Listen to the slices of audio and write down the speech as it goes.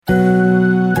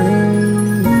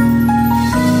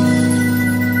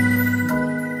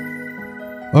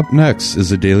Up next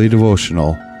is a daily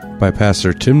devotional by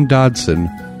Pastor Tim Dodson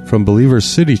from Believers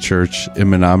City Church in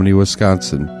Menominee,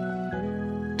 Wisconsin.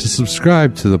 To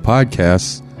subscribe to the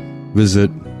podcast,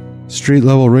 visit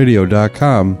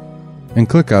streetlevelradio.com and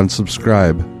click on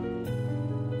subscribe.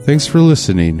 Thanks for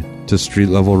listening to Street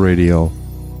Level Radio.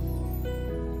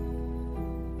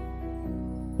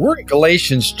 We're in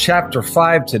Galatians chapter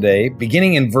 5 today,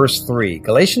 beginning in verse 3.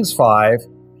 Galatians 5,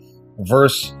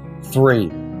 verse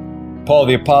 3. Paul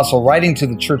the Apostle, writing to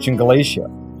the church in Galatia,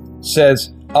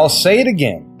 says, I'll say it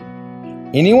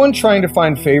again. Anyone trying to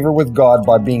find favor with God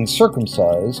by being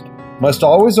circumcised must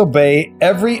always obey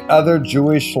every other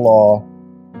Jewish law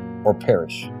or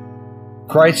perish.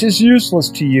 Christ is useless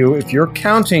to you if you're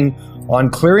counting on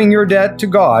clearing your debt to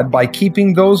God by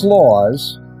keeping those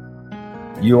laws.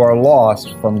 You are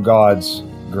lost from God's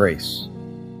grace.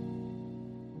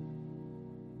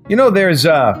 You know, there's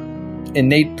an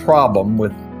innate problem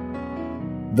with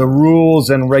the rules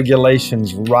and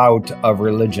regulations route of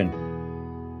religion.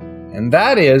 And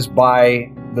that is by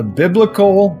the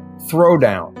biblical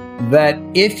throwdown that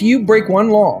if you break one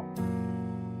law,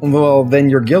 well, then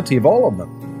you're guilty of all of them.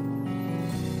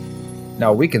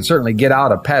 Now, we can certainly get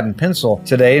out a pad and pencil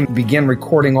today and begin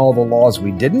recording all the laws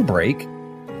we didn't break,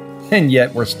 and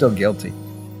yet we're still guilty.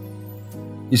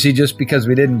 You see, just because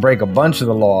we didn't break a bunch of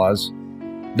the laws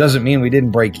doesn't mean we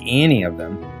didn't break any of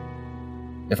them.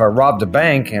 If I robbed a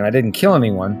bank and I didn't kill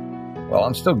anyone, well,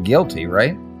 I'm still guilty,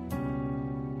 right?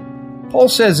 Paul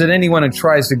says that anyone who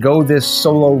tries to go this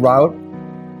solo route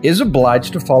is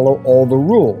obliged to follow all the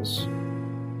rules.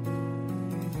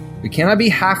 We cannot be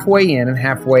halfway in and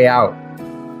halfway out.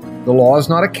 The law is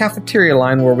not a cafeteria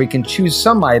line where we can choose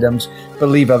some items but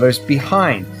leave others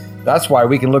behind. That's why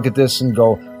we can look at this and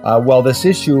go, well, this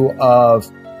issue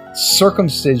of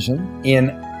circumcision in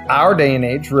our day and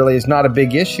age really is not a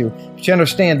big issue. But you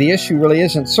understand, the issue really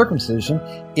isn't circumcision,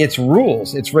 it's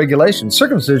rules, it's regulations.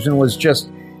 Circumcision was just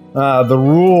the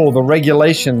rule, the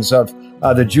regulations of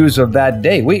the Jews of that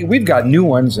day. We've got new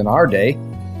ones in our day.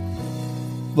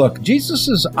 Look, Jesus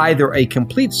is either a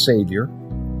complete Savior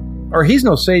or He's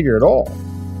no Savior at all.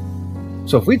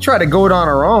 So if we try to go it on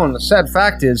our own, the sad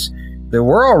fact is that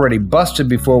we're already busted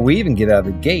before we even get out of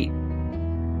the gate.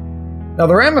 Now,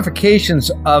 the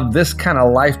ramifications of this kind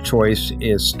of life choice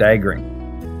is staggering.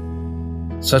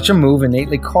 Such a move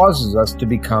innately causes us to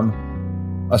become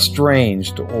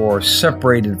estranged or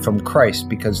separated from Christ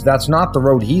because that's not the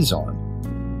road He's on.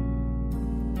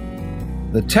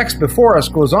 The text before us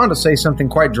goes on to say something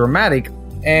quite dramatic,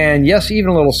 and yes, even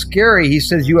a little scary. He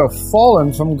says, you have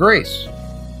fallen from grace.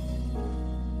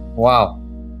 Wow.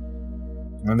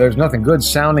 And there's nothing good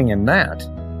sounding in that.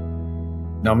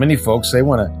 Now, many folks, they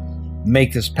want to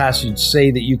make this passage say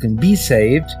that you can be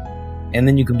saved and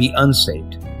then you can be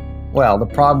unsaved. Well, the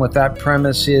problem with that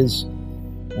premise is,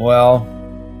 well,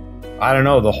 I don't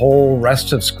know, the whole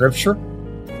rest of Scripture?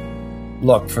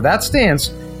 Look, for that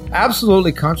stance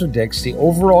absolutely contradicts the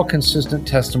overall consistent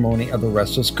testimony of the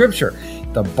rest of Scripture.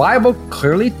 The Bible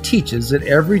clearly teaches that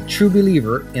every true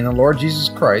believer in the Lord Jesus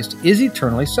Christ is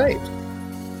eternally saved,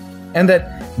 and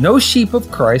that no sheep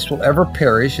of Christ will ever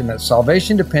perish, and that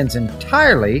salvation depends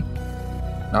entirely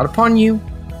not upon you,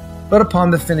 but upon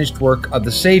the finished work of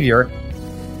the Savior,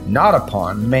 not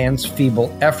upon man's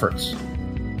feeble efforts.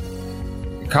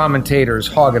 The commentators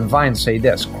Hogg and Vine say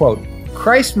this, quote,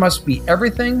 Christ must be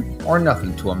everything or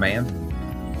nothing to a man.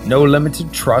 No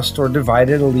limited trust or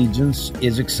divided allegiance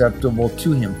is acceptable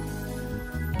to him.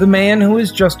 The man who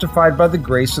is justified by the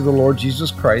grace of the Lord Jesus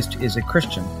Christ is a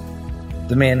Christian.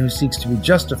 The man who seeks to be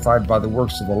justified by the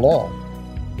works of the law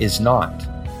is not.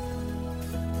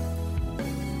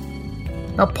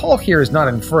 Now, Paul here is not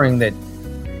inferring that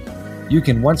you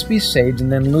can once be saved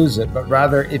and then lose it, but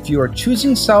rather if you are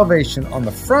choosing salvation on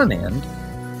the front end,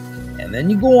 and then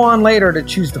you go on later to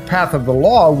choose the path of the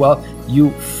law, well,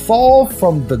 you fall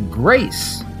from the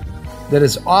grace that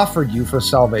is offered you for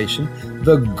salvation,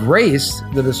 the grace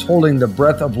that is holding the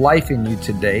breath of life in you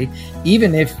today,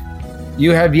 even if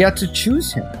you have yet to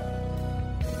choose Him.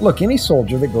 Look, any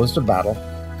soldier that goes to battle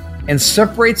and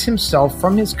separates himself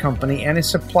from his company and his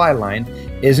supply line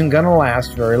isn't going to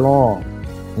last very long.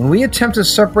 When we attempt to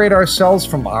separate ourselves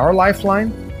from our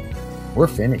lifeline, we're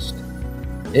finished.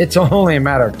 It's only a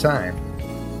matter of time.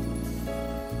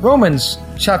 Romans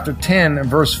chapter 10,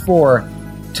 verse 4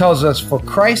 tells us, for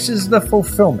Christ is the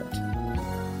fulfillment.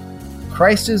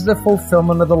 Christ is the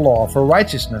fulfillment of the law for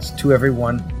righteousness to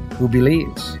everyone who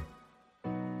believes.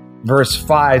 Verse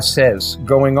 5 says,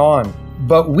 going on,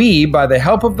 but we, by the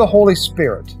help of the Holy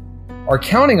Spirit, are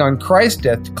counting on Christ's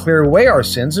death to clear away our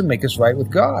sins and make us right with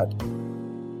God.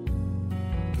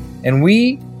 And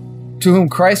we to whom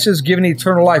Christ has given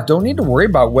eternal life don't need to worry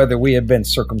about whether we have been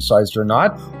circumcised or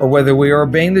not, or whether we are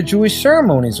obeying the Jewish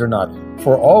ceremonies or not.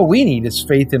 For all we need is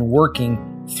faith in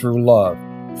working through love.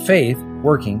 Faith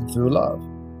working through love.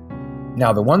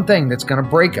 Now, the one thing that's going to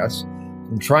break us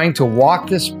from trying to walk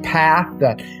this path,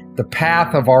 that the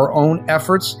path of our own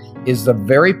efforts, is the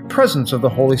very presence of the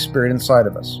Holy Spirit inside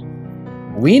of us.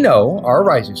 We know our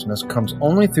righteousness comes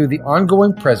only through the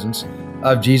ongoing presence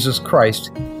of Jesus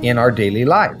Christ in our daily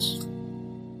lives.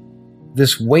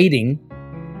 This waiting,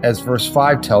 as verse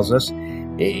 5 tells us,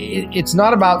 it's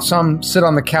not about some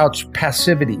sit-on-the-couch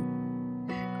passivity.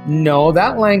 No,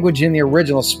 that language in the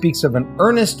original speaks of an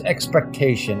earnest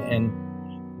expectation and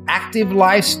active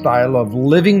lifestyle of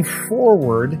living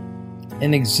forward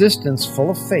an existence full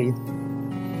of faith,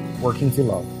 working through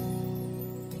love.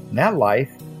 And that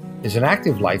life is an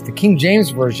active life. The King James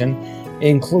Version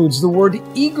includes the word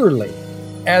eagerly,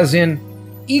 as in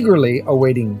eagerly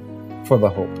awaiting for the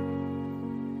hope.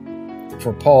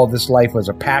 For Paul, this life was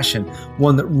a passion,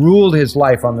 one that ruled his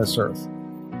life on this earth.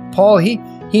 Paul, he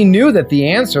knew that the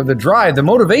answer, the drive, the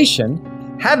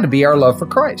motivation had to be our love for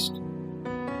Christ.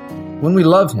 When we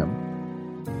love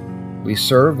Him, we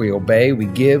serve, we obey, we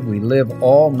give, we live,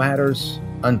 all matters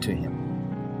unto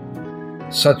Him.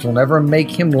 Such will never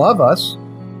make Him love us,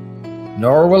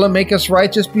 nor will it make us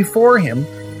righteous before Him,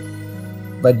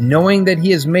 but knowing that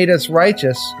He has made us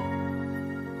righteous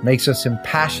makes us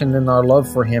impassioned in our love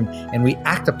for Him, and we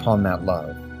act upon that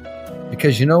love.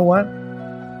 Because you know what?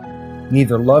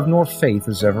 Neither love nor faith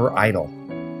is ever idle.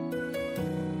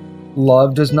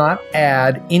 Love does not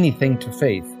add anything to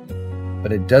faith,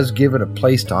 but it does give it a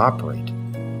place to operate.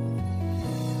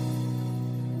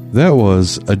 That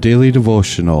was a daily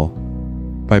devotional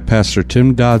by Pastor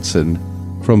Tim Dodson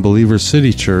from Believer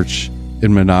City Church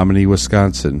in Menominee,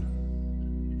 Wisconsin.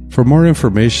 For more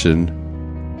information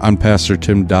on Pastor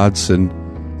Tim Dodson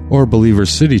or Believer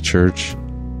City Church,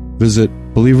 visit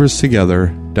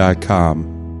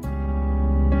believerstogether.com.